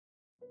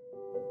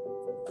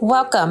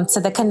Welcome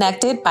to the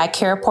Connected by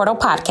CarePortal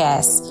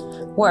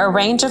podcast, where a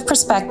range of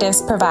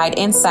perspectives provide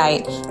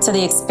insight to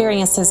the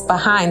experiences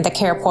behind the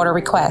CarePortal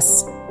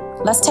requests.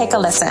 Let's take a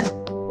listen.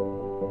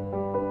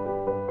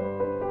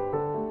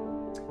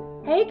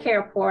 Hey,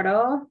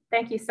 CarePortal.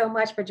 Thank you so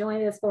much for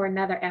joining us for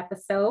another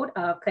episode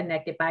of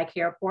Connected by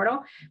CarePortal.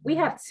 We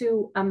have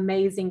two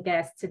amazing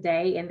guests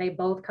today, and they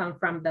both come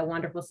from the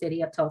wonderful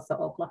city of Tulsa,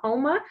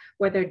 Oklahoma,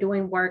 where they're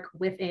doing work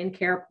within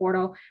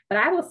CarePortal. But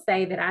I will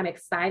say that I'm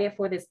excited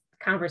for this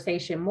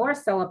conversation more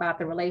so about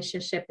the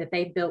relationship that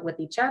they built with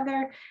each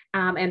other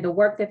and the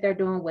work that they're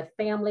doing with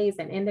families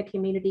and in the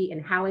community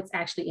and how it's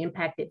actually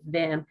impacted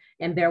them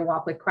in their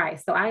walk with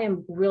Christ. So I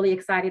am really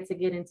excited to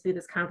get into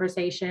this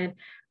conversation.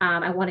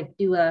 I want to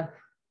do a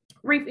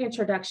brief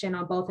introduction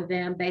on both of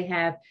them. They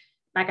have,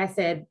 like I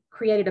said,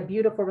 created a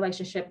beautiful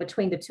relationship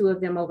between the two of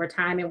them over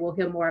time, and we'll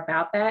hear more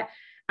about that.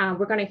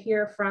 We're going to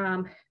hear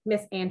from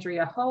Miss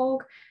Andrea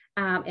Hogue.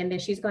 And then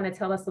she's going to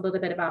tell us a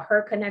little bit about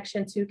her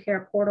connection to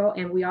CarePortal.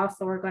 And we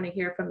also are going to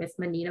hear from Miss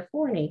Manita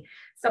Forney.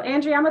 So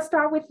Andrea, I'm going to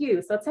start with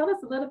you. So tell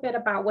us a little bit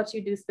about what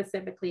you do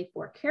specifically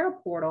for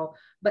CarePortal,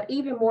 but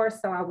even more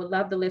so, I would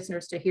love the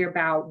listeners to hear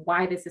about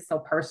why this is so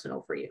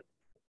personal for you.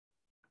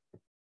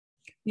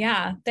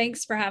 Yeah,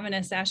 thanks for having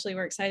us, Ashley.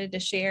 We're excited to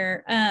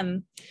share.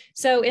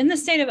 So in the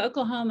state of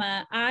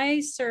Oklahoma,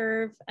 I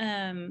serve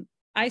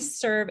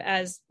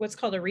as what's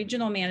called a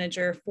regional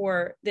manager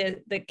for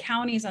the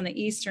counties on the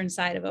eastern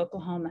side of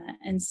Oklahoma.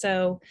 And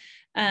so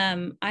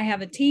I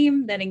have a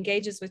team that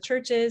engages with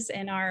churches,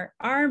 and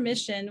our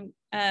mission,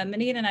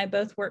 Manita and I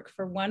both work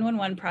for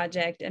 111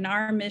 Project, and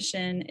our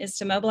mission is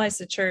to mobilize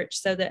the church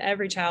so that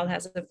every child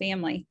has a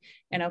family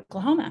in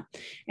Oklahoma.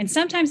 And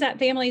sometimes that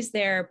family is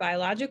their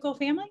biological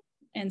family,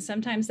 and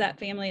sometimes that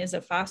family is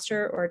a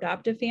foster or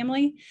adoptive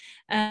family,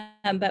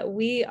 but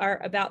we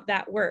are about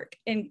that work.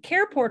 And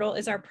CarePortal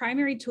is our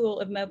primary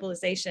tool of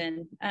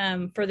mobilization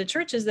for the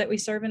churches that we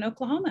serve in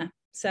Oklahoma.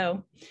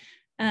 So,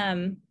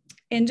 and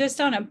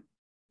just on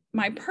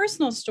my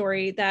personal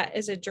story, that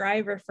is a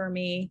driver for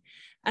me.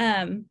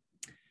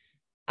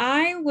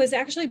 I was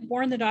actually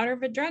born the daughter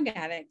of a drug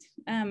addict.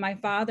 My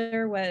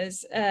father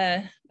was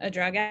a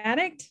drug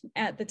addict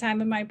at the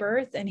time of my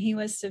birth, and he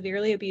was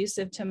severely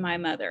abusive to my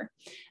mother.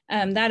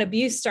 That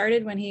abuse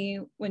started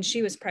when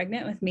she was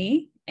pregnant with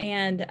me,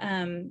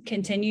 and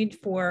continued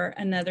for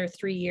another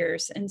 3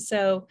 years. And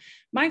so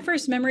my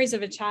first memories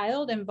of a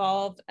child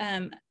involve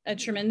a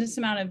tremendous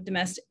amount of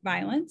domestic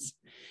violence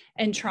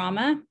and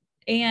trauma.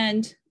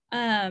 And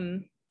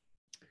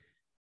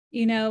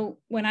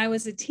when I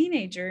was a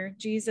teenager,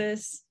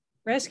 Jesus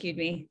rescued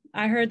me.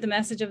 I heard the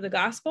message of the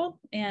gospel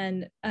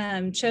and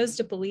chose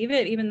to believe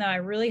it, even though I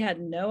really had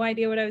no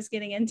idea what I was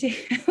getting into.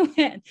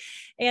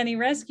 And he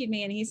rescued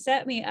me, and he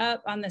set me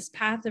up on this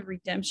path of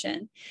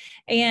redemption.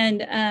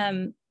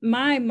 And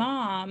my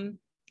mom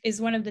is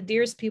one of the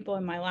dearest people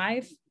in my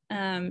life.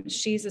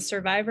 She's a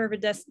survivor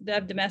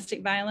of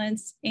domestic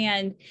violence.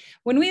 And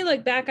when we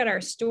look back at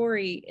our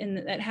story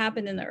that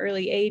happened in the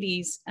early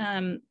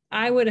 80s,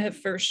 I would have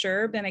for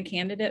sure been a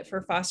candidate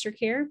for foster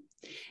care.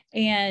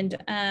 And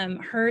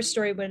her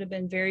story would have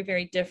been very,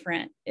 very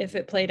different if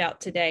it played out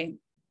today.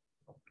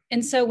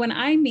 And so when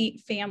I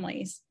meet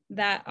families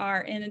that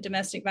are in a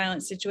domestic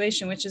violence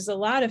situation, which is a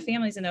lot of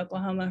families in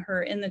Oklahoma who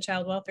are in the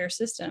child welfare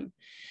system,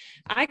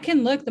 I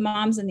can look the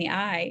moms in the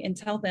eye and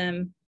tell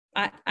them,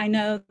 I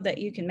know that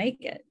you can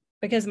make it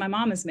because my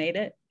mom has made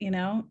it,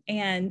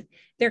 and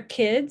their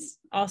kids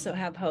also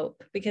have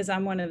hope because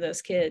I'm one of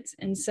those kids.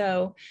 And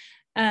so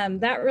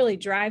that really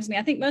drives me.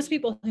 I think most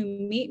people who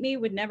meet me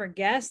would never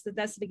guess that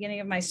that's the beginning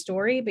of my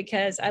story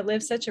because I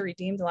live such a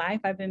redeemed life.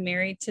 I've been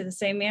married to the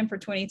same man for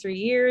 23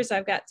 years.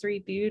 I've got 3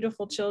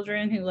 beautiful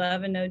children who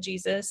love and know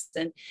Jesus,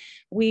 and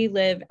we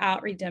live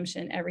out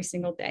redemption every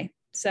single day.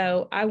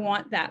 So I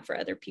want that for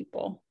other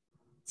people.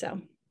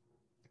 So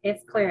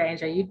it's clear,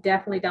 Andrea, you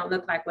definitely don't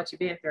look like what you've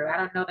been through. I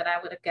don't know that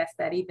I would have guessed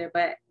that either,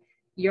 but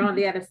you're on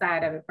the other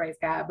side of it, praise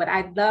God. But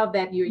I love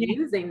that you're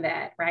using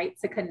that, right,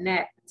 to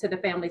connect to the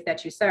families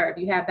that you serve.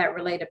 You have that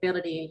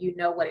relatability, and you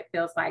know what it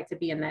feels like to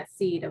be in that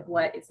seed of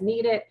what is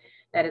needed,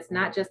 that it's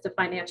not just a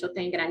financial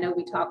thing. And I know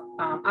we talked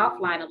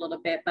offline a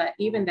little bit, but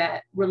even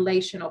that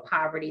relational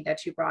poverty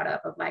that you brought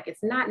up of like,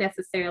 it's not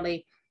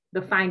necessarily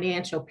the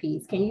financial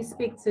piece. Can you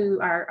speak to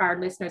our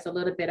listeners a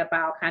little bit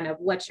about kind of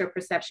what your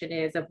perception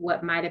is of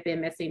what might have been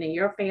missing in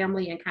your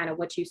family and kind of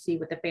what you see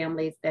with the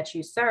families that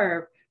you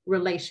serve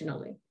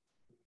relationally?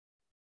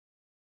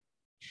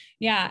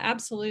 Yeah,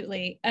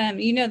 absolutely.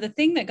 The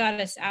thing that got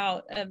us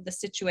out of the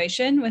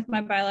situation with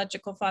my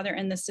biological father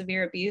and the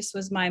severe abuse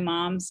was my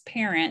mom's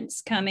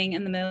parents coming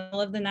in the middle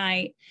of the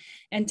night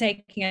and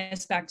taking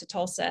us back to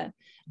Tulsa.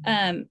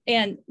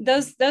 And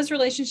those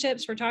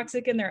relationships were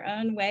toxic in their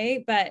own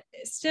way, but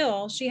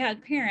still she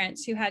had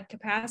parents who had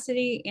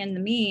capacity and the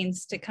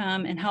means to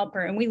come and help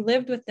her. And we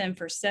lived with them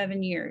for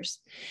 7 years.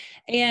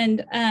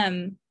 And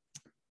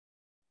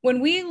when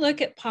we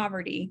look at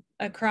poverty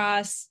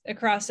across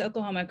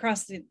Oklahoma,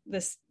 across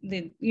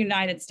the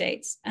United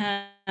States,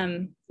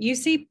 you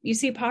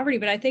see poverty,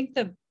 but I think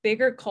the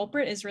bigger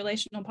culprit is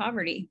relational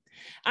poverty.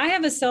 I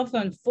have a cell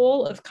phone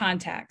full of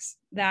contacts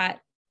that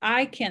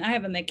I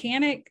have a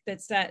mechanic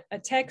that's at a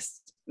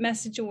text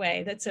message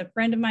away. That's a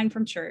friend of mine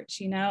from church.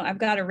 You know, I've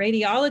got a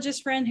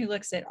radiologist friend who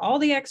looks at all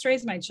the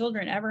x-rays my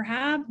children ever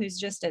have, who's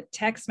just a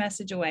text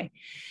message away.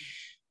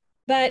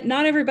 But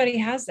not everybody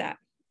has that.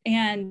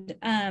 And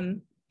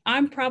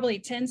I'm probably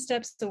 10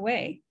 steps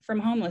away from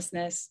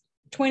homelessness,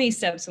 20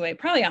 steps away,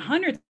 probably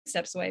 100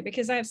 steps away,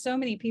 because I have so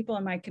many people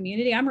in my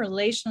community. I'm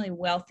relationally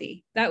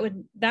wealthy. That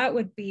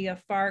would be a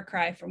far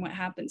cry from what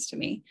happens to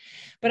me.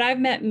 But I've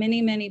met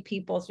many, many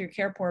people through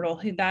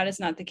CarePortal who that is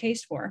not the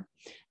case for.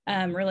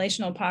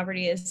 Relational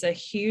poverty is a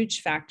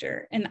huge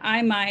factor. And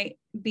I might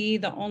be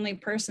the only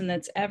person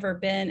that's ever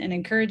been an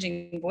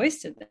encouraging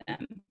voice to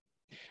them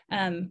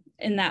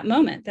in that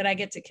moment that I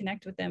get to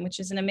connect with them, which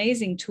is an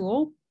amazing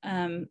tool,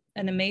 an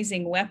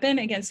amazing weapon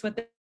against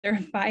what they're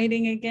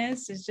fighting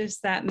against, is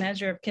just that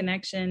measure of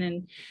connection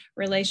and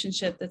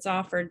relationship that's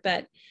offered.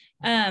 But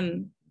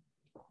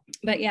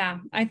yeah,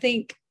 I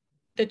think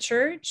the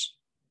church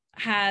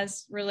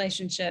has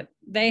relationship.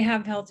 They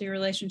have healthy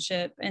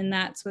relationship, and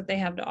that's what they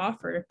have to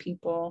offer to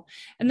people.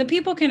 And the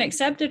people can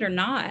accept it or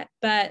not,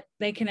 but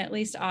they can at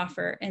least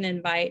offer and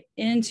invite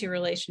into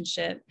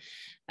relationship.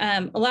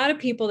 A lot of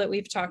people that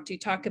we've talked to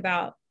talk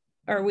about,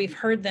 or we've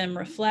heard them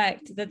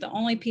reflect, that the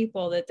only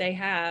people that they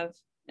have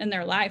in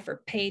their life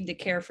are paid to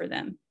care for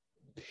them.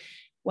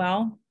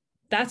 Well,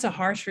 that's a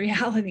harsh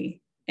reality.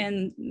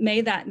 And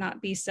may that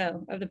not be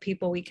so of the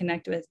people we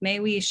connect with. May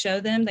we show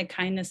them the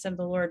kindness of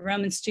the Lord.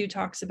 Romans 2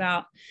 talks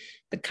about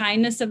the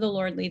kindness of the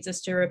Lord leads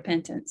us to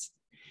repentance.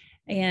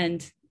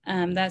 And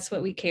that's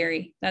what we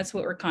carry. That's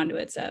what we're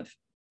conduits of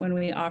when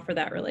we offer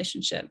that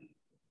relationship.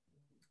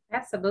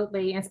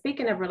 Absolutely. And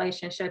speaking of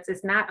relationships,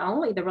 it's not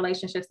only the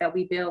relationships that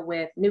we build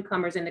with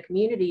newcomers in the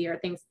community or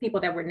people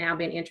that we're now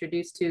being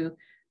introduced to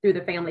through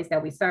the families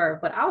that we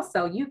serve, but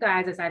also you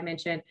guys, as I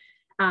mentioned,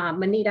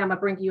 Manita, I'm gonna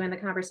bring you in the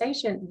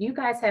conversation. You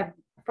guys have,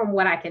 from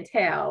what I can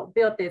tell,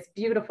 built this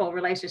beautiful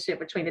relationship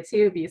between the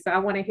two of you. So I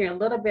want to hear a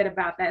little bit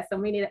about that. So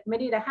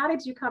Manita, how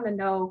did you come to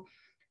know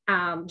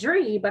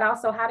Dree, but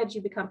also how did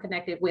you become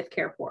connected with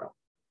CarePortal?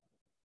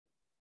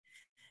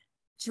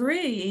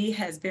 Dree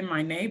has been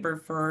my neighbor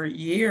for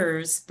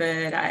years,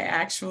 but I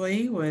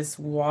actually was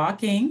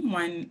walking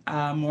one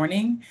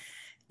morning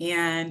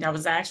and I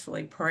was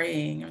actually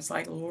praying. I was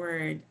like,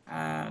 Lord,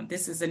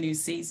 this is a new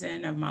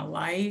season of my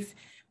life.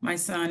 My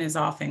son is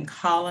off in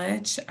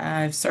college.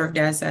 I've served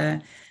as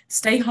a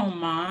stay-home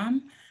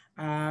mom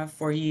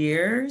for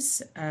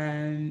years.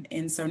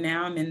 And so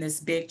now I'm in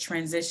this big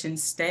transition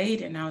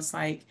state. And I was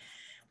like,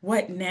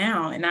 what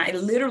now? And I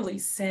literally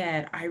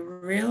said, I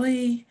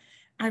really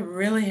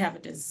have a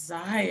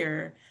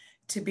desire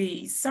to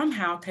be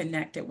somehow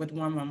connected with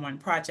 111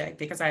 Project,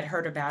 because I'd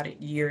heard about it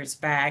years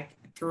back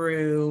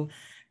through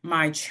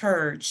my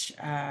church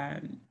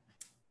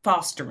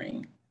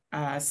fostering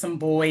some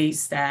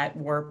boys that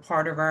were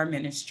part of our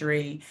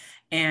ministry,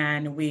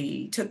 and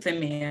we took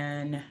them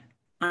in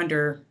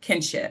under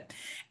kinship.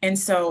 And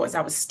so as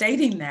I was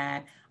stating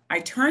that, I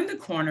turned the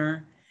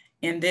corner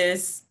and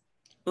this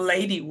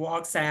lady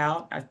walks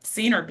out. I've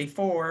seen her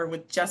before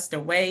with just a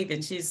wave,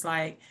 and she's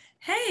like,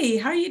 hey,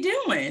 how you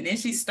doing? And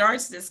she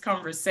starts this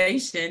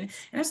conversation. And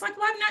I was like,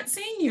 well, I've not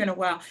seen you in a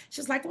while.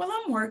 She's like, well,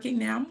 I'm working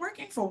now. I'm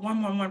working for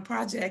 111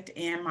 Project.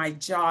 And my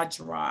jaw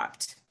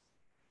dropped,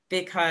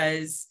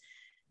 because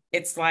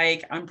it's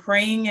like I'm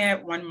praying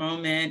at one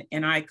moment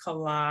and I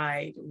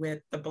collide with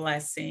the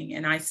blessing.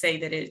 And I say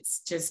that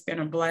it's just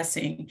been a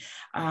blessing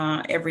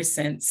ever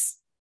since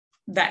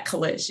that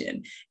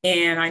collision.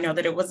 And I know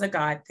that it was a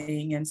God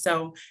thing. And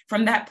so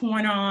from that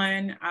point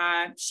on,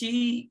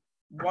 she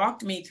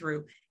walked me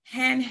through,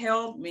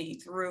 handheld me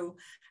through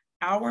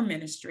our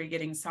ministry,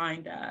 getting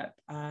signed up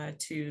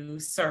to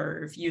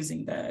serve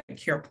using the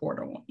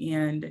CarePortal.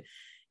 And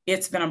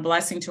it's been a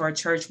blessing to our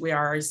church. We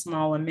are a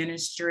smaller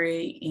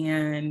ministry.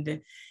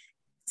 And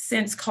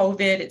since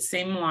COVID, it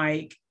seemed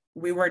like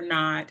we were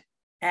not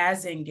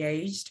as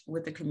engaged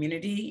with the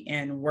community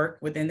and work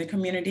within the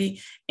community.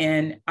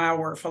 And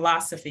our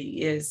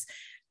philosophy is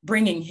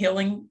bringing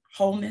healing,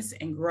 wholeness,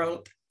 and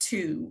growth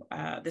to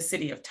the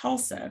city of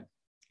Tulsa.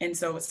 And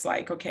so it's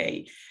like,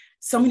 okay,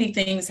 so many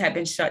things had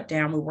been shut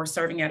down. We were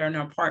serving at an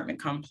apartment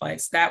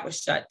complex that was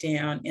shut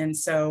down. And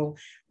so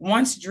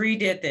once Dree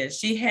did this,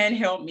 she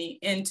handheld me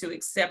into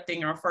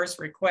accepting our first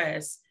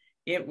request.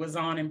 It was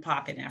on and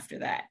popping after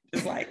that.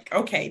 It's like,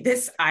 okay,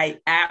 this I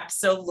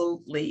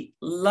absolutely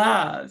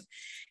love.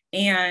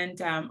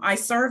 And I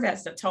serve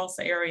as the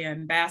Tulsa Area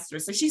Ambassador.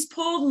 So she's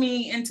pulled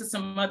me into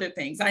some other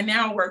things. I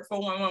now work for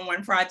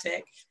 111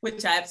 Project,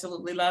 which I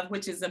absolutely love,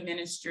 which is a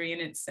ministry in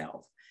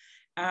itself.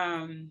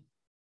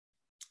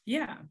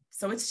 Yeah,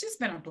 so it's just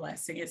been a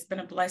blessing. It's been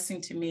a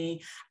blessing to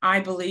me. I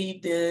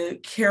believe the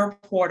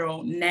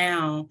CarePortal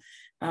now,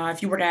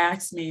 if you were to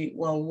ask me,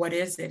 well, what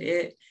is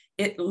it?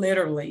 It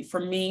literally,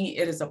 for me,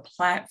 it is a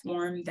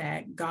platform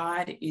that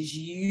God is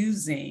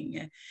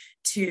using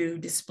to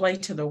display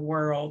to the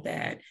world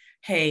that,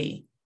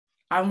 hey,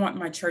 I want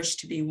my church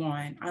to be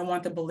one. I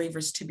want the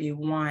believers to be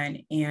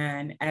one.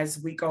 And as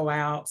we go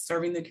out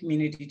serving the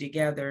community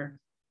together,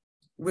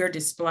 we're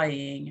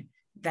displaying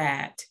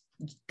that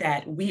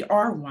we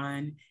are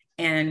one.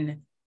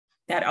 And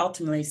that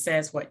ultimately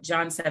says what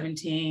John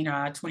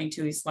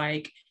 17:22 is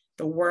like,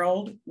 the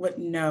world would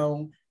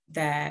know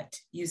that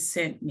you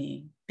sent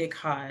me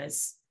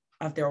because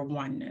of their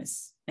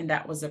oneness. And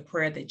that was a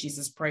prayer that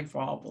Jesus prayed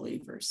for all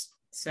believers.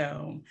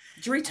 So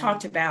Dree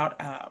talked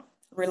about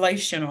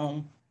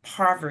relational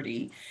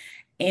poverty.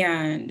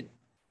 And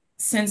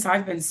since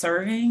I've been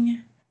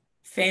serving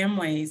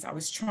families, I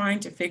was trying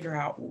to figure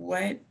out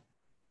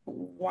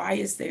why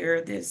is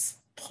there this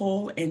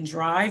pull and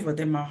drive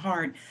within my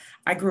heart.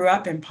 I grew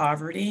up in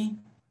poverty,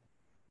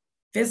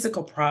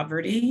 physical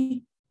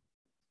poverty,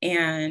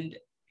 and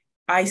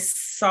I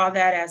saw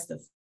that as the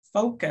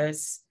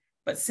focus.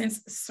 But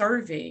since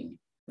serving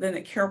within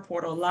the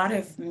CarePortal, a lot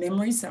of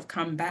memories have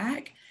come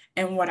back.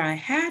 And what I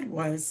had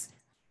was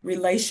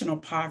relational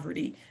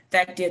poverty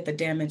that did the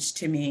damage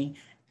to me,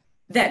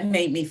 that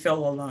made me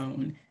feel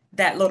alone,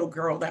 that little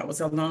girl that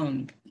was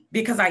alone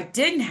because I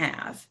didn't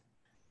have,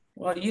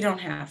 well, you don't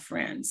have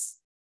friends.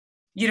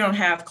 You don't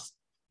have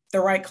the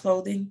right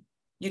clothing.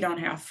 You don't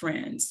have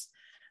friends.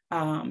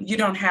 You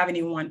don't have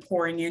anyone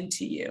pouring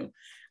into you.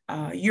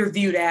 You're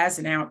viewed as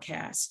an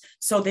outcast.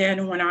 So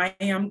then when I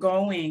am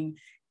going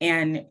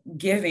and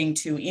giving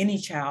to any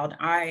child,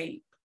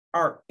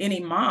 or any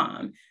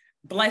mom,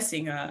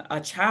 blessing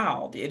a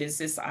child, it is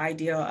this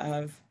idea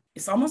of,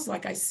 it's almost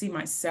like I see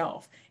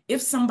myself.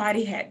 If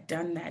somebody had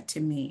done that to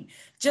me,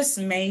 just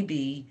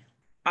maybe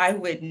I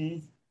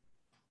wouldn't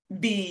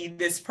be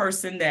this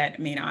person that,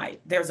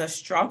 there's a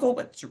struggle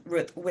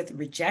with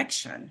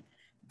rejection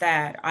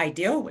that I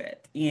deal with.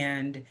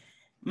 And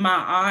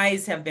my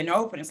eyes have been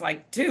open. It's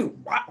like,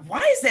 dude,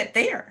 why is that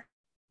there?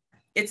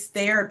 It's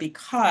there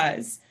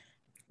because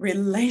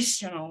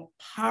relational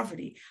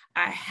poverty.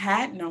 I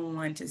had no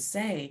one to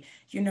say,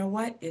 you know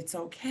what? It's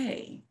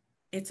okay.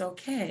 It's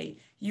okay.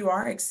 You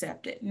are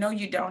accepted. No,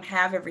 you don't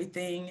have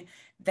everything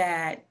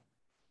that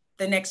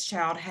the next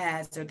child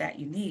has or that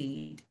you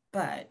need,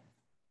 but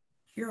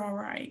you're all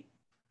right.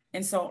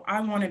 And so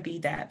I want to be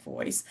that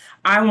voice.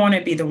 I want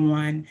to be the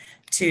one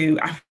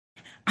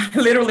I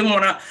literally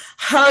want to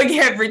hug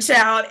every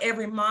child,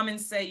 every mom, and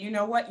say, you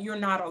know what? You're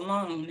not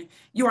alone.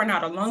 You are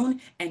not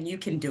alone, and you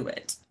can do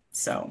it.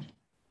 So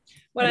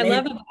what I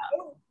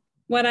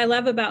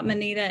love about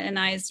Manita and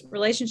I's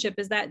relationship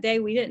is that day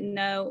we didn't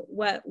know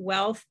what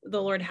wealth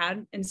the Lord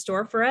had in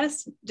store for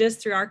us.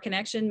 Just through our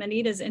connection,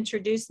 Manita's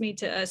introduced me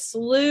to a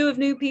slew of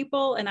new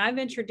people, and I've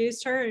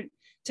introduced her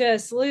to a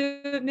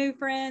slew of new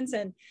friends.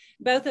 And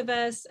both of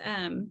us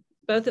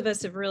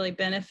have really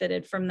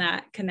benefited from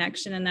that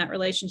connection and that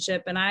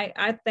relationship. And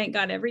I thank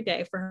God every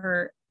day for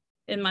her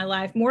in my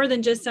life, more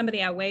than just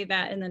somebody I wave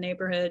at in the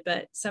neighborhood,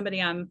 but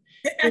somebody I'm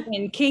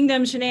in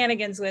kingdom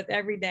shenanigans with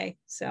every day.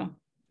 So.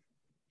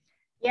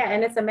 Yeah,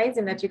 and it's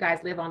amazing that you guys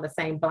live on the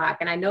same block.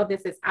 And I know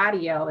this is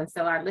audio, and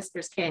so our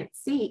listeners can't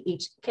see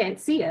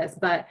us,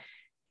 but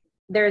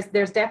there's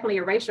definitely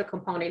a racial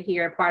component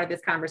here, part of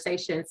this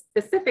conversation,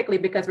 specifically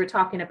because we're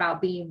talking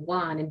about being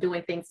one and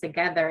doing things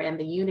together and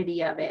the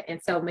unity of it.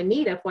 And so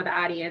Manita, for the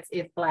audience,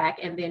 is Black,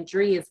 and then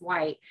Dree is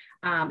white.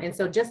 And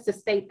so just to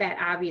state that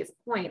obvious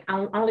point,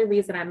 only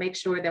reason I make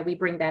sure that we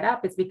bring that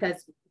up is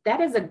because that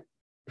is a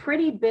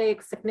pretty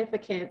big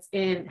significance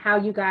in how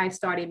you guys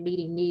started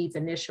meeting needs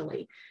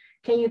initially.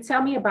 Can you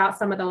tell me about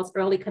some of those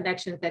early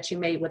connections that you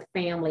made with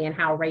family and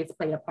how race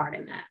played a part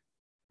in that?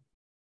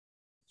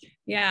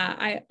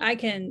 Yeah, I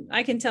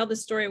can tell the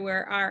story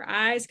where our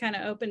eyes kind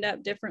of opened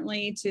up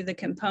differently to the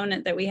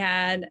component that we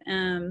had.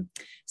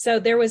 So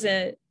there was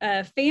a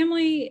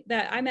family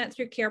that I met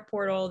through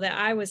CarePortal that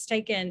I was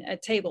taking a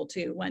table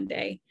to one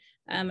day,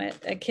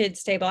 a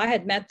kid's table. I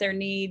had met their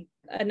need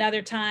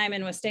another time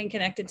and was staying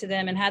connected to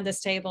them and had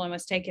this table and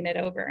was taking it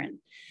over. And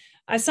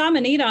I saw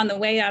Manita on the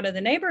way out of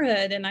the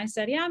neighborhood, and I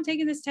said, yeah, I'm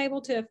taking this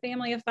table to a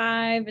family of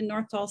 5 in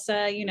North Tulsa,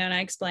 and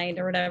I explained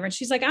or whatever. And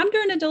she's like, I'm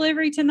doing a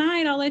delivery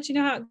tonight. I'll let you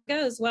know how it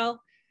goes.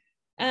 Well,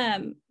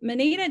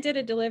 Manita did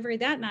a delivery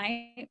that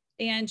night,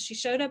 and she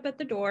showed up at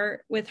the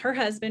door with her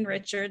husband,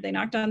 Richard. They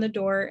knocked on the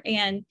door,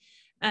 and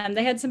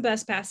they had some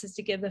bus passes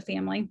to give the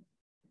family.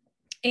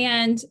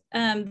 And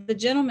the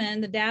gentleman,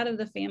 the dad of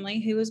the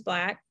family, who was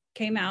Black,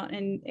 came out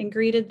and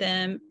greeted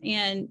them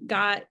and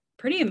got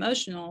pretty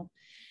emotional.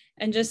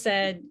 And just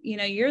said,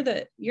 you're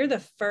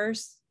the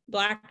first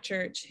Black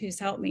church who's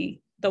helped me.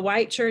 The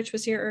white church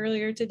was here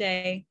earlier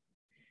today,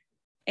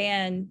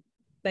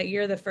 but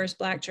you're the first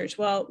Black church.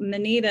 Well,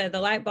 Manita, the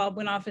light bulb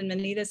went off in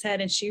Manita's head,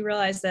 and she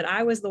realized that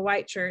I was the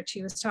white church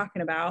he was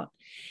talking about.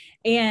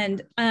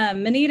 And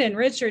Manita and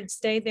Richard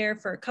stayed there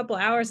for a couple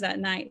hours that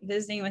night,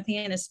 visiting with he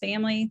and his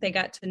family. They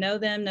got to know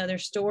them, know their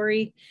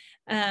story.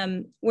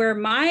 Where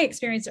my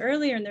experience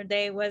earlier in their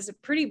day was a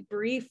pretty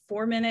brief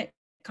 4-minute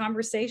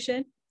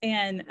conversation.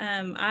 And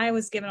I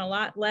was given a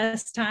lot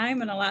less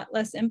time and a lot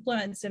less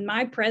influence, and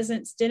my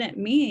presence didn't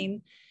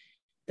mean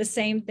the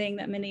same thing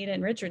that Manita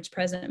and Richard's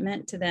present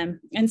meant to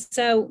them. And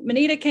so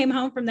Manita came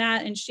home from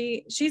that, and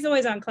she's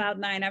always on cloud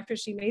nine after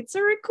she meets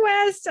a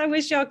request. I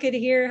wish y'all could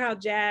hear how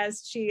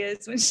jazzed she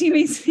is when she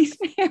meets these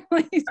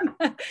families.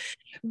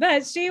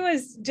 But she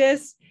was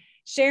just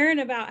sharing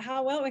about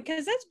how well,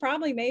 because that's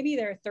probably maybe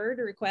their third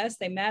request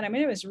they met. I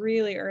mean, it was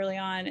really early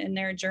on in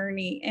their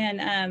journey.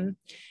 And,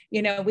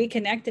 we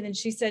connected, and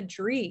she said,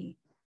 Dree,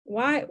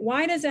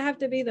 why does it have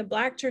to be the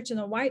Black church and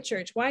the white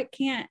church? Why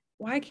can't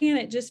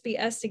it just be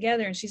us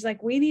together? And she's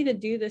like, we need to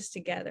do this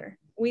together.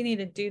 We need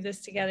to do this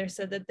together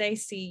so that they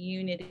see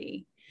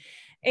unity.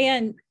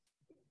 And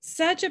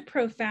such a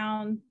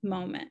profound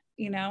moment,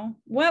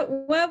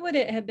 what would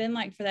it have been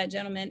like for that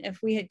gentleman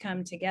if we had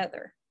come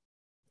together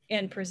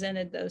and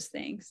presented those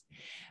things?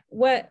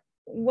 What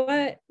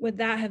would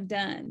that have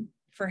done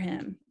for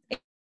him?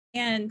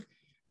 And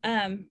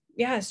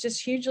it's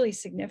just hugely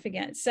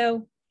significant.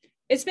 So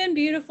it's been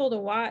beautiful to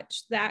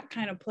watch that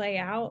kind of play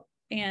out.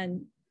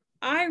 And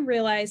I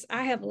realize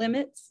I have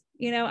limits.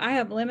 I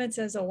have limits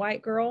as a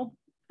white girl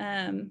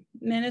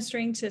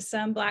ministering to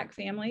some Black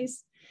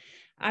families.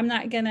 They're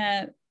not going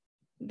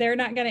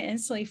to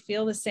instantly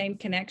feel the same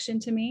connection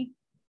to me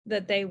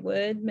that they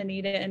would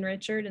Manita and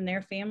Richard and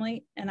their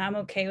family. And I'm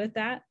okay with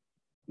that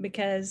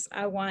because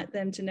I want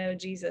them to know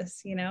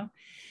Jesus,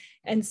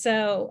 And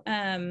so,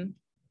 and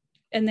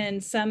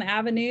then some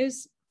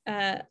avenues,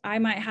 I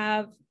might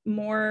have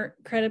more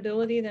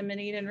credibility than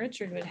Manita and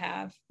Richard would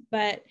have,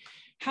 but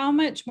how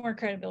much more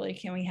credibility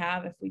can we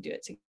have if we do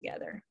it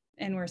together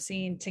and we're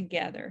seen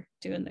together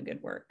doing the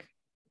good work?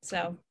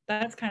 So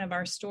that's kind of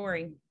our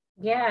story.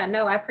 Yeah,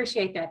 no, I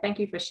appreciate that. Thank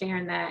you for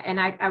sharing that. And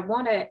I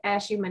want to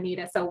ask you,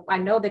 Manita, so I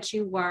know that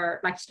you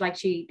were, like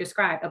she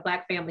described, a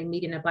Black family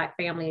meeting a Black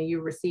family, and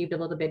you received a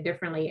little bit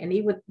differently. And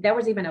there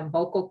was even a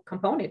vocal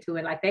component to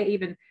it. Like they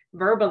even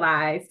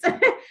verbalized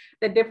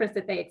the difference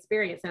that they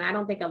experienced. And I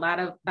don't think a lot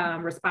of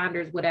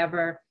responders would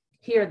ever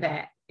hear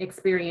that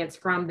experience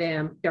from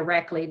them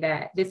directly,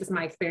 that this is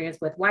my experience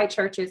with white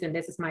churches, and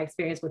this is my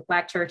experience with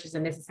Black churches,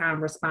 and this is how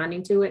I'm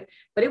responding to it.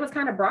 But it was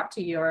kind of brought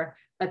to your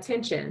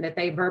attention that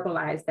they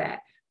verbalized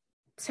that.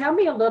 Tell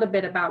me a little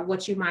bit about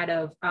what you might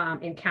have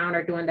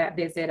encountered during that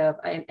visit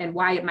and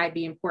why it might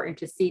be important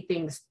to see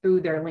things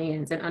through their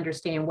lens and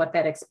understand what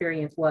that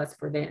experience was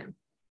for them.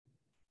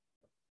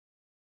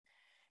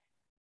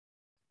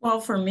 Well,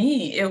 for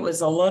me, it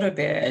was a little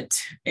bit,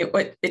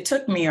 it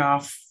took me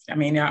off. I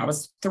mean, I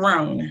was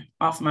thrown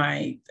off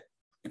my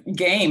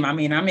game. I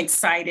mean, I'm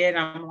excited.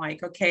 I'm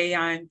like, okay,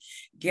 I'm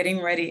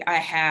getting ready. I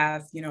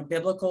have,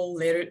 biblical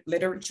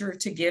literature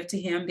to give to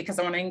him because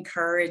I want to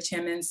encourage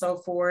him and so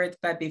forth.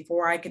 But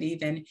before I could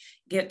even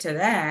get to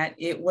that,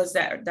 it was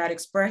that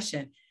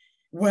expression.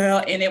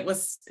 Well, and it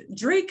was,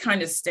 Dree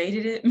kind of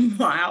stated it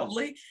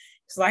mildly.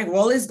 It's like,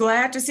 well, I'm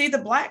glad to see the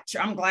Black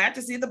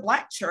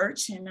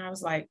church. And I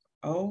was like,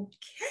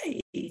 okay.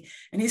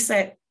 And he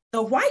said,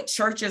 the white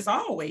church is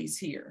always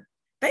here.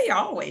 They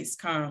always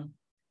come.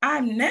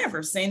 I've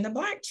never seen the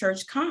Black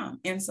church come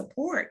and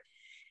support.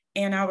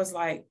 And I was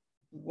like,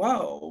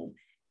 whoa.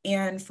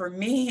 And for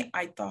me,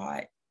 I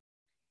thought,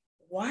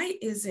 why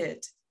is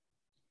it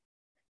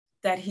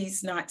that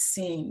he's not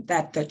seeing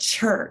that the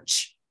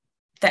church,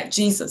 that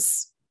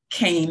Jesus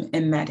came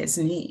and met his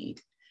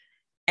need?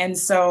 And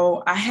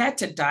so I had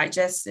to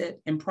digest it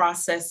and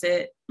process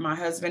it. My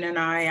husband and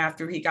I,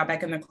 after he got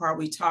back in the car,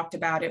 we talked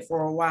about it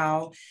for a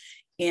while.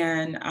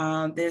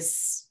 And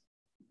this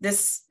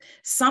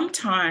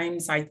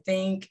sometimes I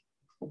think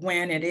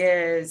when it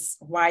is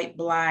white,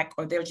 Black,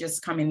 or they're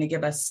just coming to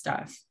give us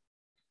stuff.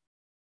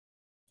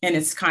 And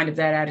it's kind of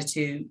that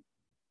attitude.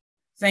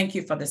 Thank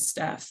you for the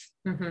stuff.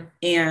 Mm-hmm.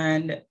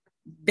 And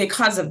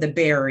because of the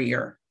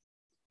barrier,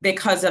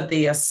 because of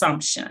the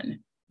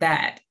assumption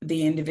that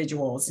the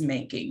individual is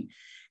making.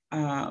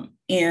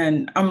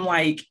 And I'm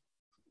like,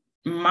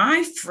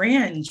 my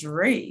friend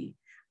Dree,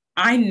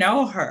 I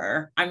know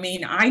her. I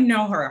mean, I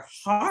know her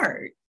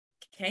heart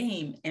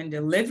came and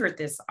delivered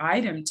this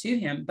item to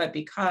him, but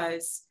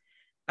because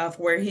of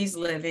where he's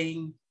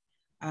living,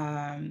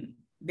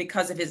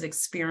 because of his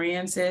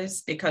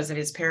experiences, because of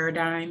his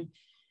paradigm,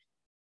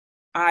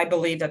 I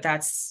believe that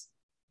that's,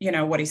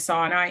 what he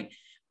saw. And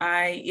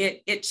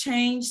it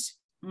changed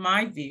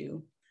my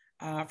view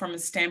from a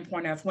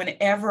standpoint of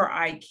whenever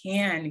I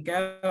can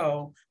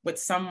go with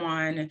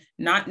someone,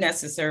 not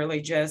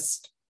necessarily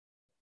just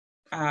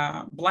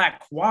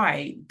Black,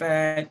 white,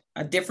 but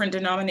a different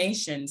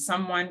denomination,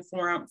 someone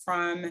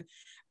from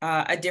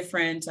a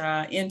different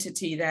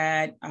entity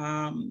that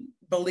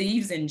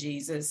believes in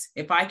Jesus.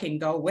 If I can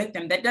go with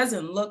them, that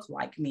doesn't look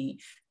like me,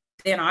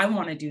 then I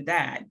want to do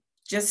that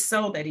just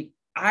so that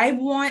I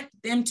want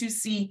them to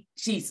see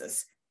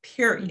Jesus,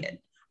 period. Mm-hmm.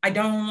 I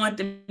don't want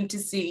them to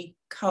see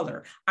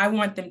color. I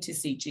want them to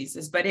see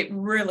Jesus. But it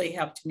really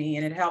helped me,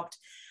 and it helped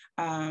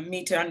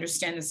me to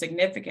understand the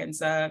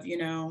significance of,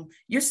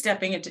 you're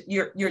stepping into,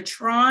 you're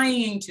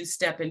trying to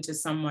step into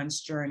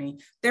someone's journey.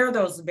 There are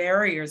those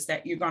barriers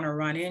that you're going to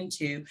run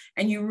into,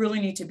 and you really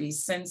need to be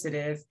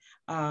sensitive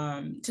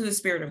to the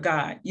Spirit of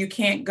God. You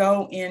can't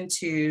go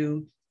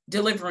into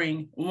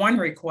delivering one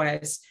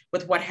request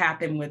with what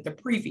happened with the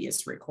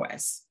previous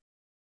request.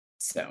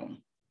 So,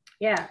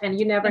 yeah. And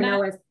you never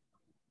know as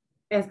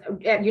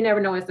you never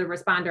know as the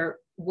responder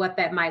what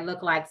that might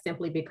look like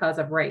simply because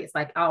of race.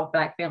 Like all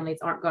Black families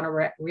aren't going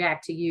to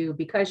react to you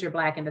because you're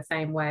Black in the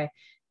same way.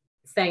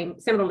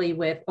 Similarly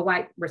with a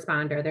white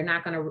responder, they're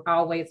not going to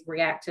always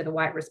react to the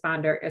white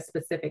responder a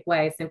specific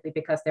way simply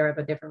because they're of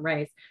a different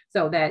race.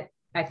 So that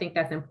I think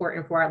that's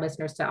important for our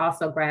listeners to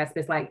also grasp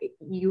is like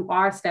you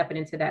are stepping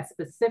into that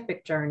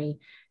specific journey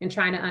and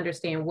trying to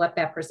understand what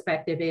that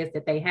perspective is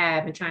that they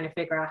have and trying to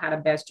figure out how to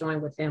best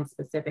join with them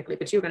specifically.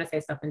 But you were going to say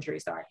something, Dree,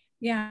 sorry.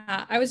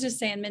 Yeah, I was just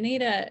saying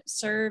Manita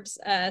serves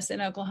us in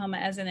Oklahoma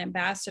as an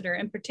ambassador,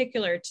 in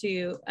particular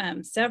to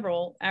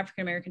several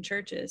African-American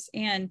churches.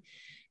 And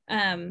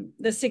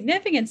the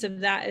significance of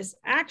that is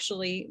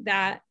actually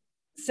that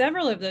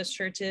several of those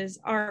churches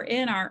are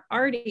in our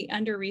already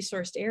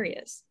under-resourced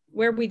areas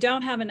where we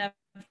don't have enough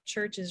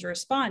churches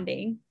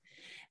responding,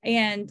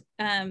 and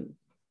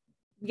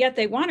yet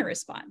they want to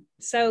respond.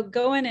 So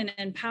going and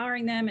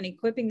empowering them and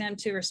equipping them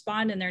to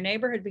respond in their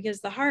neighborhood, because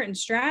the heart and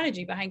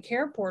strategy behind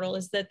CarePortal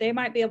is that they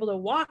might be able to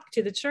walk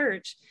to the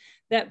church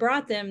that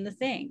brought them the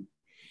thing.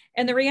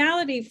 And the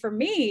reality for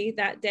me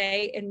that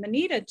day, and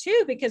Manita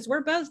too, because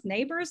we're both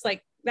neighbors,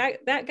 like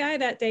that guy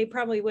that day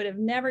probably would have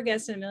never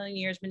guessed in a million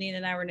years Manita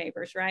and I were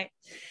neighbors, right?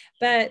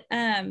 But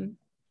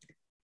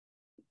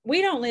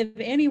we don't live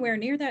anywhere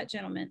near that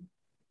gentleman.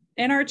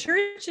 And our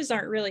churches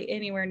aren't really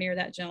anywhere near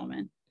that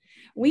gentleman.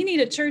 We need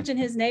a church in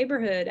his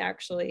neighborhood,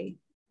 actually,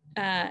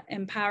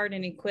 empowered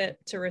and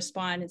equipped to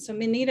respond. And so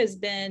Manita's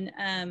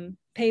been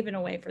paving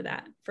a way for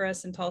that for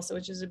us in Tulsa,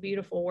 which is a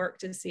beautiful work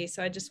to see.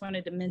 So I just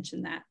wanted to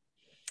mention that.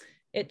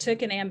 It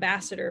took an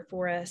ambassador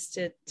for us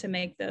to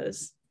make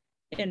those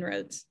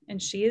inroads,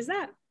 and she is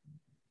that.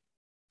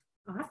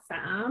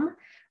 Awesome.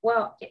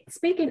 Well,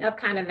 speaking of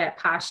kind of that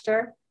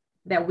posture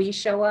that we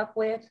show up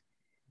with,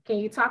 can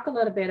you talk a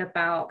little bit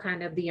about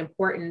kind of the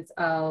importance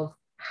of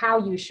how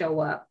you show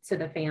up to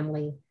the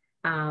family,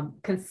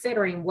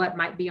 considering what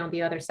might be on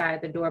the other side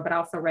of the door, but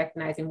also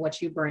recognizing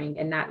what you bring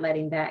and not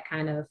letting that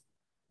kind of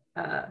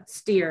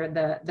steer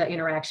the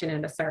interaction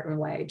in a certain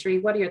way? Dree,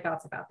 what are your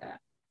thoughts about that?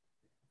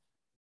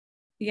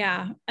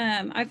 Yeah,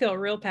 I feel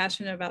real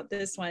passionate about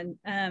this one.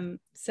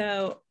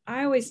 So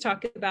I always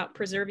talk about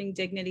preserving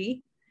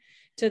dignity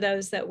to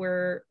those that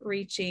we're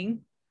reaching.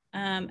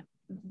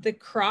 The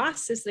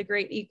cross is the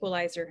great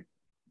equalizer.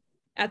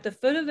 At the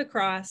foot of the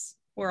cross,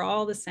 we're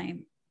all the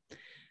same.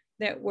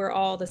 That we're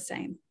all the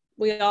same.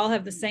 We all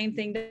have the same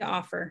thing to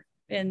offer,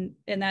 and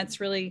that's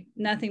really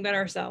nothing but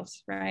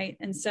ourselves, right?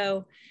 And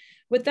so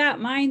with that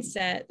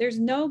mindset, there's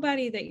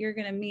nobody that you're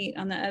going to meet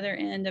on the other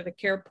end of a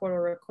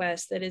CarePortal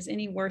request that is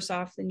any worse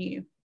off than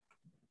you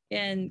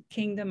in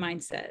kingdom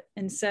mindset.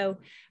 And so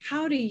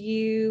how do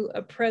you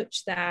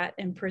approach that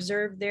and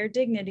preserve their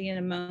dignity in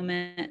a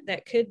moment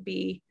that could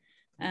be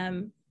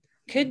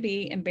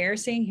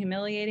embarrassing,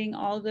 humiliating,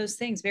 all of those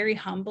things, very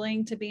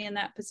humbling to be in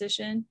that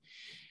position.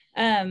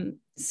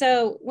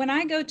 So when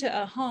I go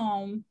to a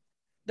home,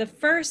 the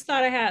first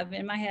thought I have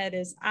in my head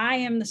is, I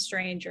am the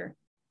stranger.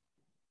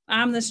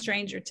 I'm the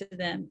stranger to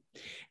them.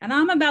 And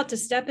I'm about to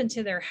step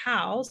into their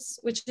house,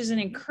 which is an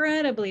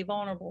incredibly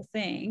vulnerable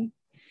thing.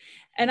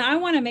 And I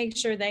want to make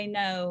sure they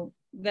know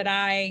that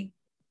I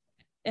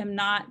am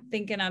not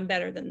thinking I'm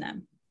better than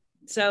them.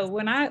 So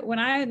when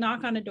I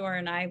knock on a door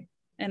and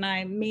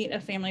I meet a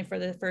family for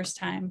the first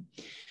time,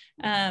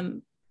 I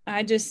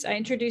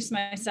introduce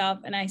myself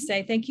and I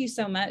say, thank you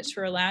so much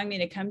for allowing me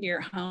to come to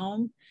your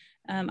home.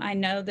 I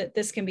know that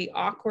this can be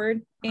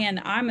awkward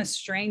and I'm a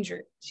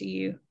stranger to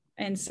you.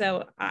 And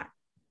so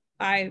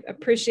I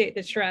appreciate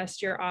the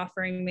trust you're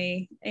offering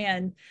me.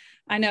 And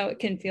I know it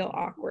can feel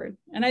awkward.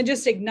 And I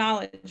just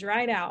acknowledge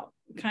right out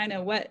kind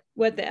of what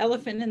the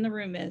elephant in the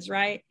room is,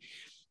 right?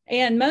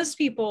 And most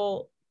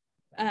people,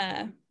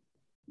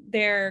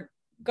 their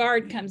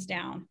guard comes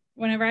down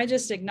whenever I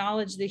just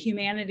acknowledge the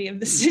humanity of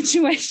the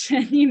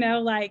situation,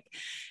 like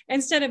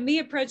instead of me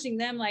approaching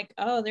them like,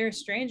 oh, they're a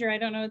stranger, I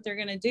don't know what they're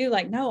going to do.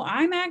 Like, no,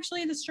 I'm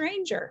actually the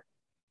stranger.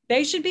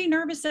 They should be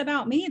nervous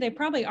about me. They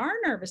probably are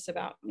nervous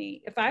about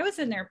me if I was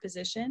in their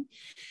position.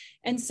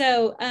 And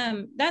so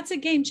that's a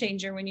game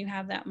changer when you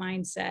have that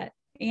mindset.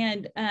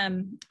 And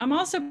I'm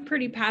also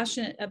pretty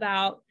passionate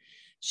about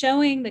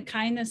showing the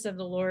kindness of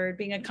the Lord,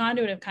 being a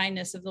conduit of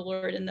kindness of the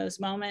Lord in those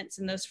moments,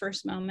 in those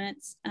first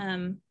moments.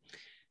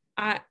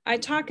 I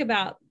talk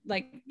about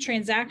like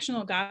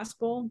transactional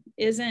gospel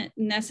isn't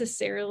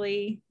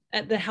necessarily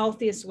the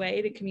healthiest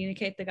way to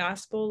communicate the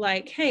gospel.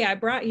 Like, hey, I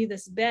brought you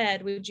this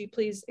bed. Would you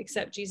please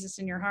accept Jesus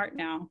in your heart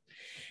now?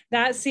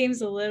 That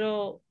seems a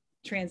little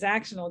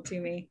transactional to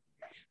me.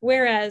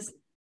 Whereas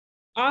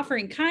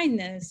offering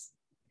kindness,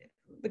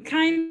 the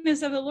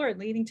kindness of the Lord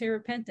leading to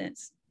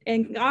repentance,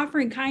 and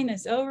offering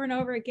kindness over and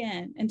over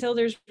again until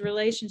there's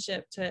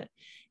relationship to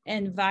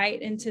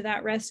invite into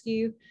that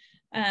rescue.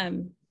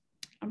 I'm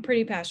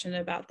pretty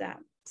passionate about that.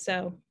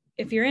 So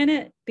if you're in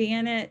it, be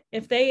in it.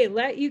 If they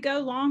let you go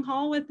long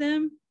haul with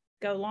them,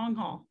 go long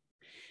haul.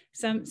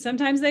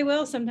 Sometimes they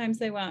will, sometimes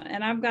they won't.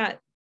 And I've got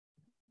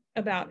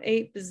about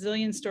 8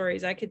 bazillion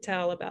stories I could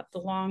tell about the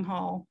long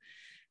haul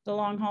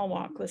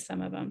walk with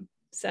some of them.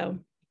 So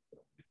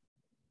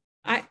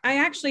I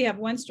actually have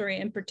one story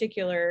in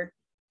particular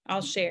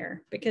I'll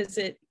share because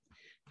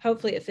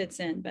hopefully it fits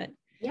in, but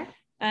yeah.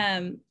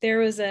 There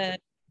was a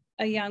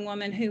young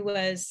woman who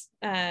was,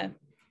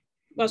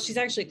 well, she's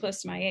actually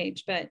close to my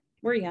age, but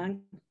we're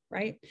young,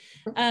 right?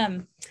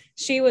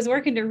 She was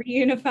working to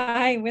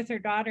reunify with her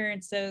daughter.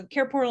 And so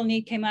CarePortal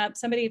need came up.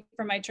 Somebody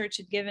from my church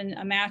had given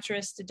a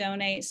mattress to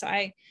donate. So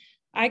I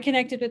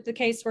connected with the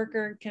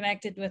caseworker,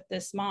 connected with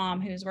this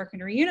mom who's working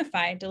to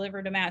reunify,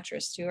 delivered a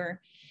mattress to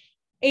her.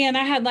 And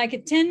I had like a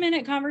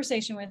 10-minute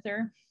conversation with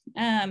her.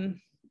 I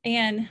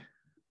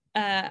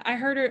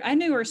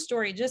knew her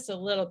story just a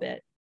little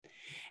bit.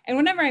 And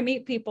whenever I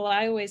meet people,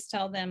 I always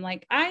tell them,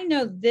 like, I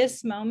know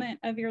this moment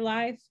of your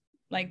life,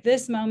 like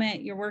this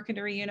moment you're working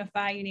to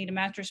reunify, you need a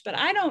mattress, but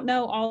I don't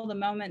know all the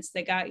moments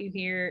that got you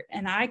here.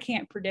 And I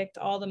can't predict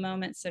all the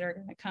moments that are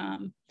going to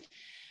come.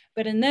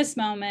 But in this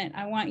moment,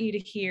 I want you to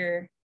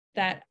hear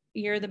that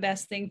you're the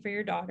best thing for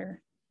your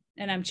daughter.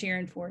 And I'm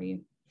cheering for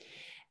you.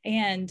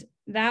 And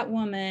that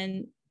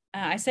woman,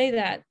 I say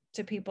that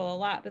to people a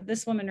lot, but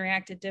this woman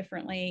reacted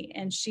differently.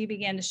 And she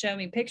began to show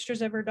me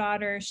pictures of her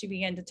daughter. She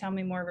began to tell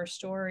me more of her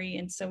story.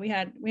 And so we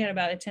had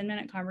about a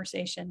 10-minute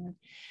conversation. And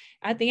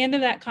at the end of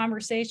that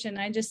conversation,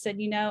 I just said,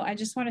 I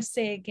just want to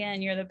say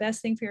again, you're the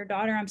best thing for your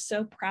daughter. I'm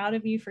so proud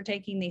of you for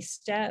taking these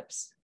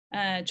steps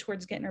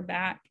towards getting her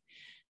back.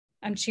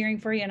 I'm cheering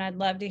for you, and I'd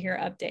love to hear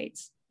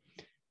updates.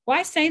 Well,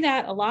 I say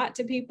that a lot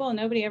to people, and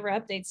nobody ever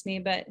updates me,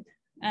 but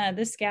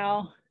this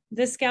gal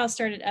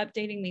started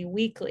updating me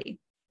weekly.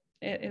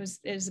 It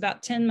was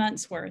about 10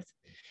 months worth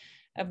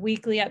of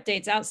weekly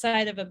updates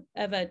outside of a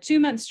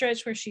 2-month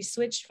stretch where she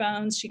switched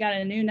phones. She got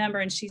a new number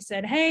and she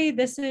said, "Hey,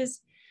 this is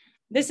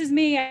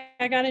me.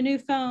 I got a new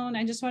phone.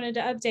 I just wanted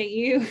to update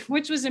you,"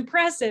 which was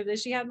impressive that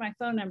she had my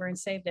phone number and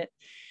saved it.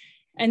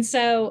 And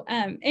so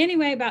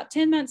anyway, about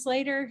 10 months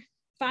later,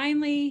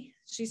 finally,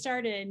 she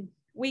started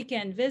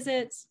weekend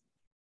visits.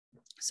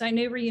 So I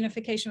knew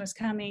reunification was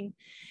coming.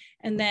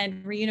 And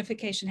then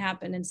reunification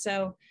happened. And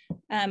so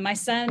my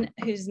son,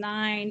 who's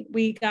 9,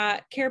 we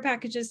got care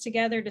packages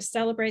together to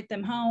celebrate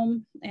them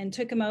home and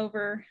took them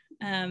over,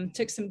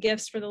 took some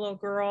gifts for the little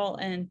girl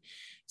and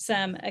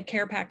a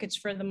care package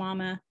for the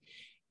mama.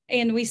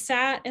 And we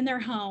sat in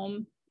their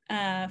home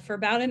for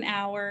about an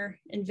hour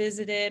and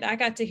visited. I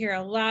got to hear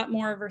a lot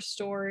more of her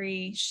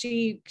story.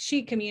 She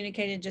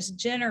communicated just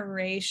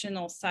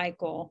generational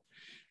cycle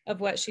of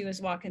what she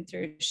was walking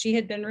through. She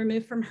had been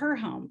removed from her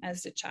home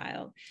as a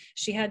child.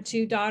 She had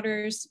 2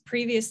 daughters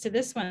previous to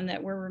this one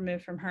that were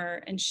removed from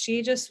her. And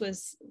she just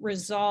was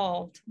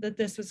resolved that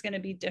this was going to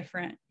be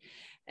different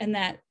and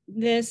that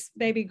this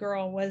baby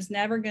girl was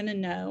never going to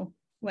know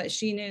what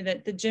she knew,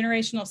 that the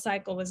generational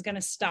cycle was going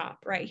to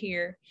stop right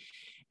here.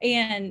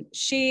 And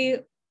she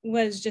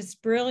was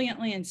just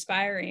brilliantly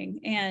inspiring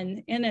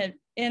and in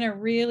a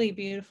really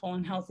beautiful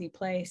and healthy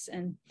place.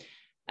 And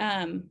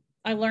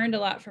I learned a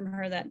lot from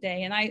her that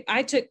day. And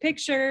I took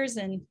pictures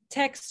and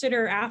texted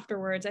her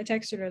afterwards. I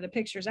texted her the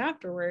pictures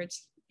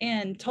afterwards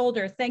and told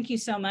her, "Thank you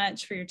so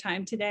much for your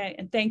time today.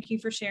 And thank you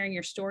for sharing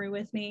your story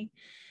with me.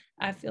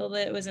 I feel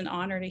that it was an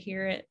honor to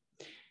hear it."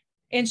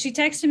 And she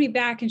texted me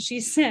back and she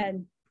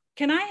said,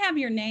 "Can I have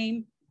your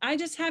name? I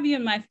just have you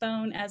in my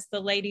phone as the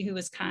lady who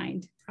was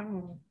kind."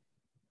 Oh.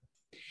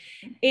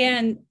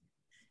 And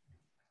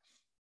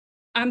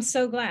I'm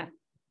so glad.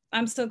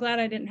 I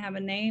didn't have a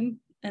name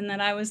and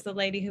that I was the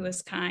lady who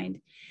was kind.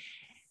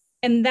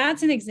 And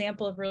that's an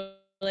example of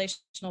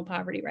relational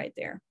poverty right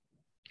there.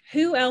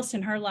 Who else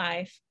in her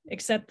life,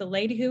 except the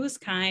lady who was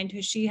kind,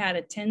 who she had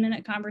a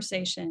 10-minute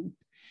conversation,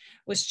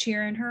 was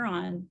cheering her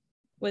on,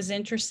 was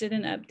interested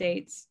in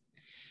updates,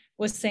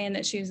 was saying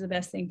that she was the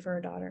best thing for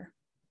her daughter.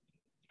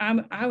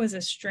 I was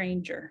a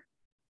stranger.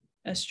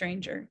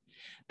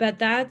 But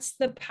that's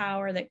the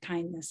power that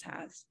kindness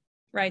has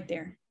right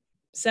there.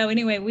 So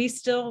anyway, we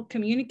still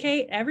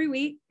communicate every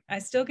week. I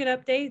still get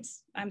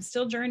updates. I'm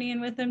still journeying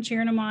with them,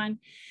 cheering them on,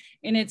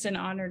 and it's an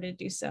honor to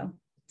do so.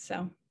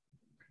 So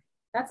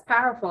that's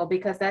powerful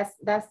because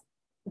that's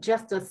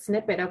just a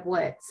snippet of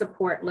what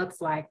support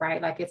looks like,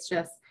 right? Like it's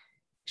just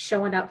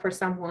showing up for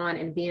someone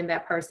and being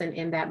that person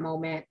in that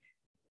moment,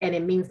 and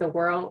it means the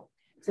world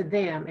to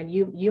them. And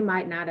you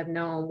might not have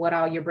known what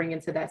all you're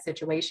bringing to that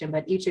situation,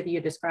 but each of you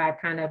described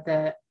kind of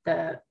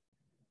the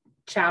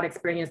child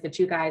experience that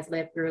you guys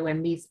lived through,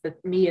 and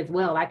me as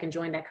well. I can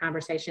join that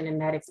conversation in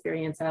that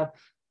experience of,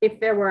 if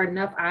there were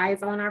enough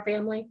eyes on our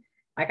family,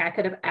 like I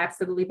could have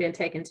absolutely been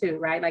taken too,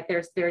 right? Like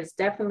there's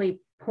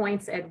definitely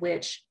points at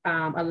which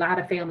a lot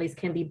of families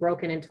can be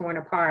broken and torn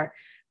apart,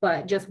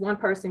 but just one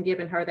person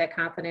giving her that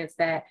confidence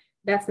that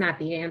that's not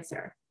the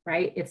answer,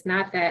 right? It's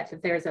not that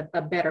there's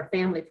a better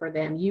family for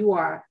them. You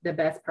are the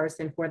best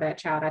person for that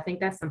child. I think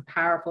that's some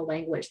powerful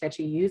language that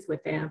you use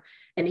with them.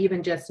 And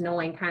even just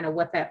knowing kind of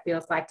what that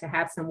feels like to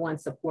have someone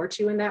support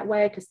you in that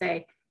way, to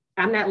say,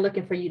 I'm not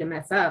looking for you to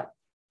mess up.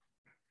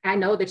 I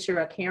know that you're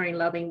a caring,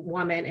 loving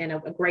woman and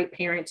a great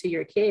parent to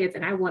your kids.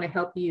 And I want to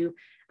help you.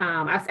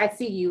 I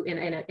see you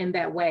in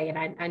that way.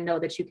 And I know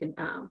that you can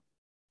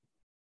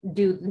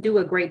do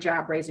a great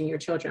job raising your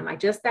children. Like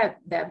just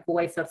that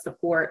voice of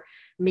support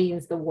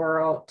means the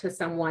world to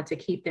someone to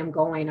keep them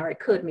going, or it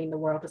could mean the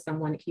world to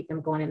someone to keep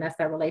them going. And that's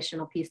that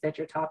relational piece that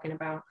you're talking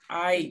about.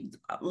 I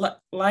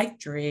like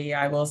Dree,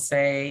 I will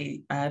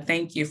say,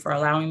 thank you for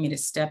allowing me to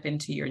step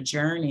into your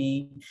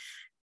journey.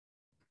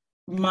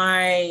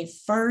 I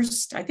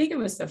think it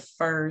was the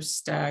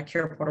first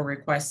CarePortal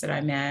request that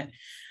I met.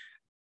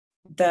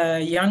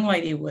 The young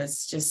lady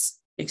was just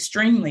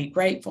extremely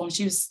grateful. And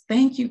she was,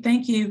 thank you.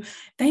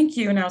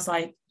 And I was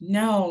like,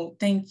 no,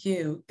 thank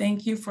you.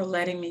 Thank you for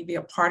letting me be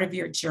a part of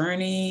your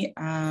journey.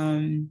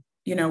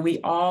 We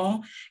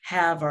all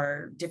have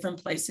our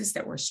different places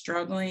that we're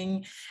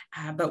struggling,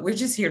 but we're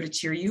just here to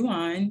cheer you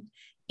on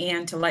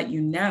and to let you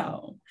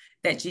know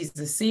that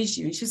Jesus sees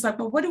you. And she's like,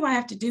 well, what do I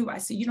have to do? I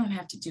said, you don't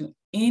have to do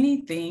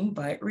anything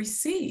but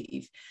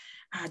receive.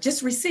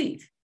 Just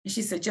receive. And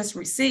she said, just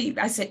receive.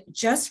 I said,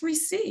 just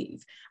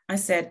receive. I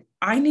said,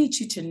 I need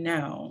you to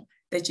know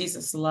that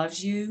Jesus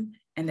loves you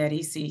and that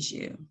he sees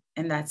you.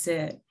 And that's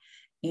it.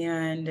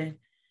 And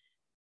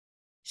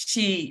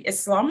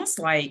it's almost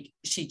like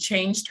she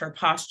changed her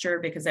posture,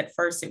 because at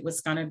first it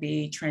was going to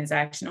be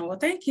transactional. Well,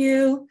 thank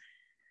you.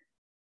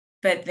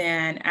 But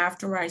then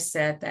after I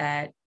said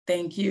that,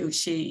 thank you,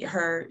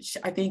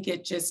 I think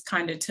it just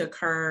kind of took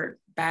her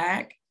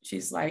back.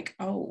 She's like,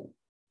 oh,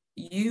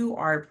 you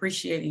are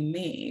appreciating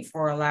me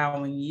for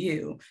allowing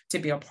you to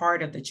be a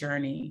part of the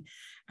journey.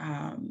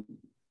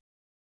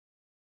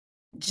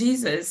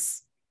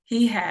 Jesus,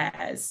 he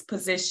has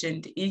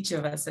positioned each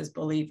of us as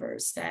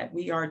believers that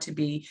we are to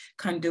be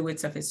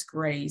conduits of his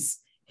grace,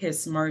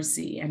 his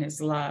mercy, and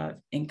his love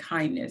and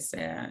kindness,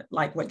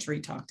 like what Dree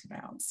talked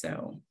about.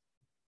 So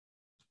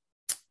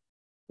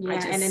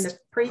yeah, and in the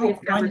previous I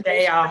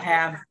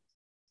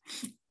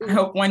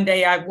hope one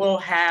day I will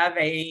have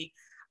a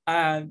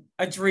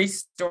Dree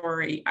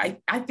story.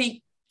 I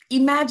think,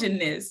 imagine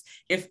this,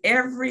 if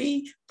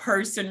every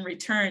person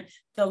returned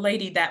the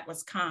lady that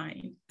was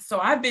kind. So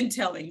I've been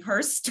telling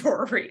her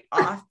story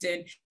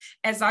often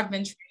as I've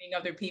been training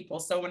other people.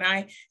 So when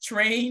I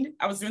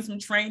was doing some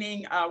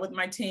training with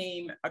my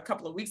team a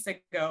couple of weeks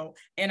ago,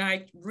 and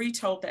I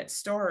retold that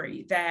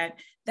story,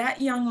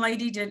 that young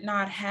lady did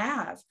not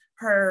have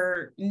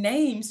her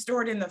name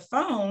stored in the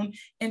phone,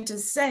 and to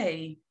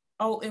say,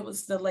 oh, it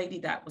was the lady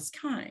that was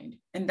kind.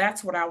 And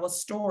that's what I was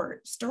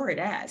stored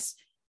as,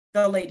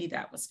 the lady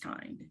that was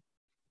kind.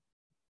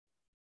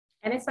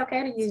 And it's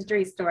okay to use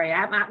Dree's story.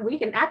 I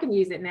can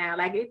use it now.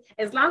 Like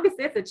as long as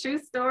it's a true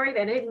story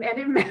that it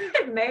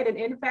made an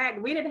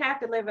impact. We didn't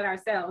have to live it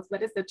ourselves,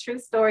 but it's a true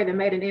story that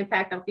made an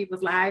impact on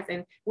people's lives.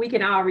 And we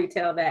can all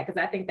retell that,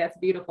 because I think that's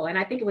beautiful. And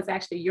I think it was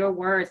actually your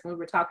words when we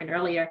were talking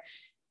earlier,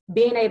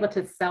 being able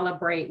to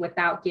celebrate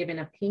without giving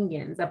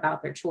opinions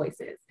about their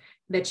choices,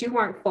 that you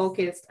weren't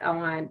focused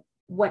on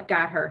what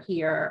got her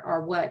here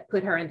or what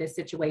put her in this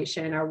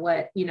situation or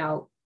what,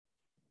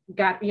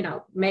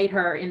 made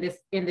her in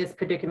this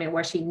predicament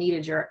where she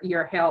needed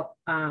your help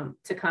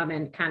to come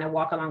and kind of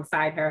walk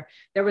alongside her.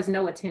 There was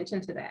no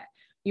attention to that.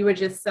 You were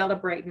just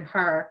celebrating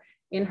her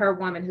in her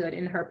womanhood,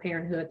 in her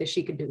parenthood, that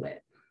she could do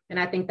it. And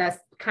I think that's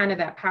kind of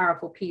that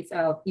powerful piece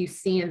of you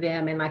seeing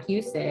them and, like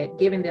you said,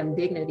 giving them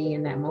dignity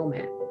in that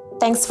moment.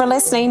 Thanks for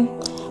listening.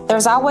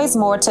 There's always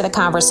more to the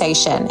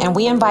conversation, and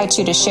we invite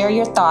you to share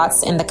your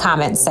thoughts in the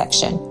comments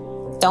section.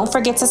 Don't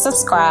forget to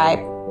subscribe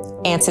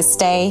and to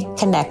stay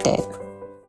connected.